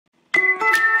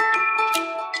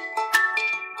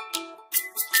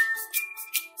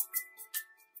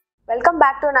Welcome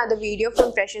back to another video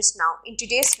from Freshers Now. In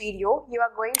today's video, you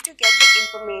are going to get the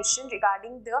information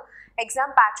regarding the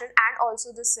exam pattern and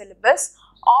also the syllabus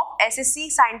of SSC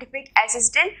Scientific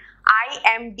Assistant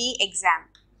IMD exam.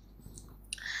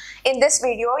 In this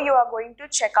video, you are going to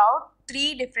check out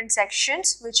three different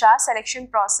sections, which are selection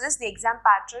process, the exam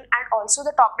pattern, and also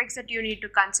the topics that you need to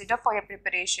consider for your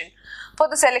preparation. For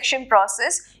the selection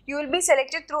process, you will be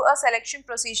selected through a selection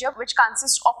procedure which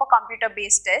consists of a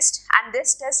computer-based test, and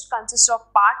this test consists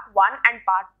of part 1 and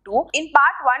part 2. In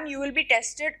part 1, you will be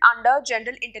tested under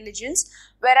general intelligence,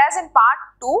 whereas in part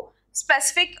 2,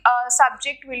 specific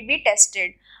subject will be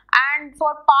tested. And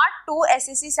for part 2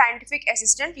 SSC Scientific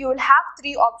Assistant, you will have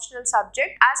 3 optional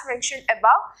subjects. As mentioned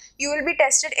above, you will be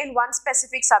tested in one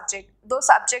specific subject. Those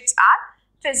subjects are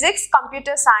physics,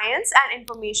 computer science and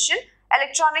information,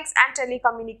 electronics and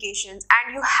telecommunications.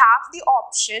 And you have the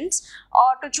options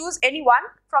to choose any one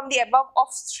from the above of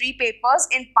 3 papers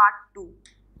in part 2.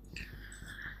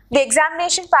 The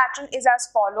examination pattern is as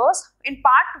follows. In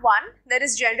part 1, there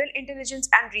is general intelligence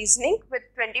and reasoning with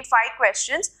 25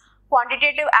 questions.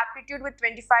 Quantitative aptitude with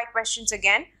 25 questions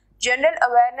again, general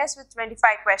awareness with 25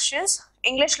 questions,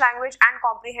 English language and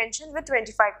comprehension with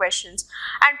 25 questions.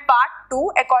 And part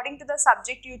 2, according to the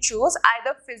subject you choose,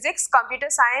 either physics, computer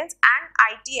science and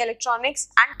IT, electronics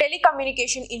and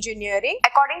telecommunication engineering.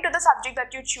 According to the subject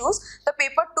that you choose, the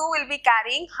paper 2 will be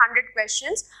carrying 100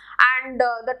 questions and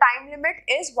the time limit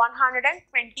is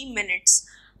 120 minutes.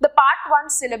 The part 1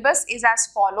 syllabus is as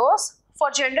follows. For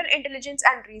general intelligence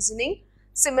and reasoning,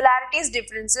 similarities,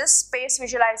 differences, space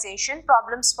visualization,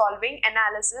 problem solving,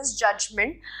 analysis,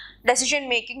 judgment, decision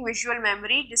making, visual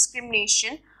memory, discrimination.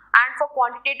 And for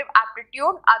quantitative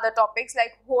aptitude, other topics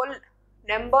like whole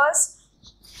numbers,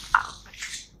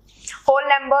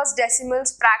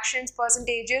 decimals, fractions,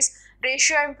 percentages,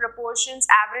 ratio and proportions,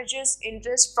 averages,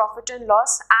 interest, profit and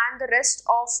loss, and the rest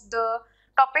of the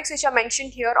topics which are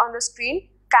mentioned here on the screen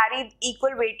carry equal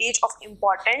weightage of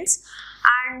importance.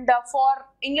 And for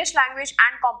English language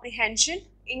and comprehension,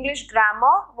 English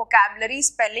grammar, vocabulary,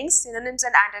 spellings, synonyms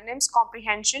and antonyms,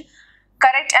 comprehension,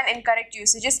 correct and incorrect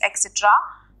usages, etc.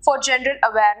 For general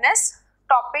awareness,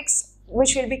 topics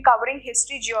which will be covering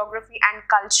history, geography and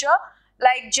culture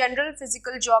like general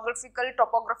physical, geographical,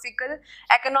 topographical,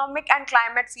 economic and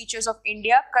climate features of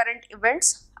India, current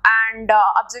events and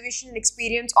observation and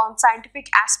experience on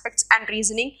scientific aspects and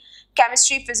reasoning,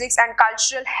 chemistry, physics and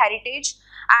cultural heritage,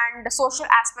 and the social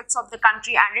aspects of the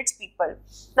country and its people.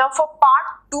 Now for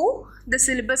part 2, the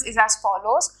syllabus is as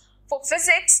follows. For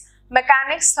physics,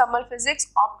 mechanics, thermal physics,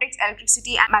 optics,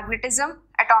 electricity and magnetism,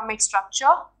 atomic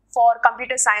structure. For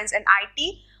computer science and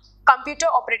IT, computer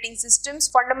operating systems,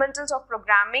 fundamentals of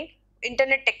programming,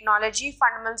 internet technology,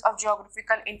 fundamentals of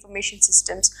geographical information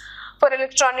systems. For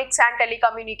electronics and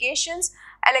telecommunications,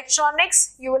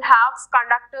 electronics, you will have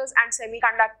conductors and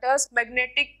semiconductors,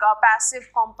 magnetic passive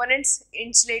components,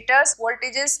 insulators,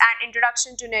 voltages and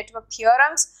introduction to network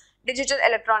theorems, digital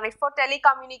electronics. For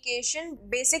telecommunication,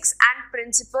 basics and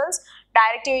principles,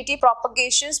 directivity,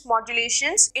 propagations,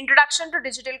 modulations, introduction to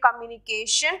digital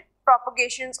communication,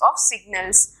 propagations of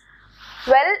signals.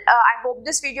 Well, I hope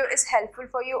this video is helpful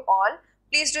for you all.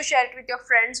 Please do share it with your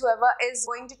friends, whoever is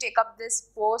going to take up this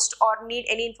post or need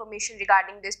any information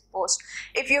regarding this post.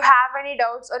 If you have any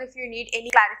doubts or if you need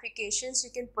any clarifications, you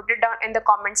can put it down in the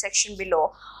comment section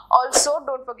below. Also,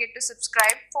 don't forget to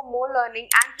subscribe for more learning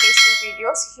and placement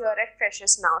videos here at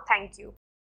Freshers Now. Thank you.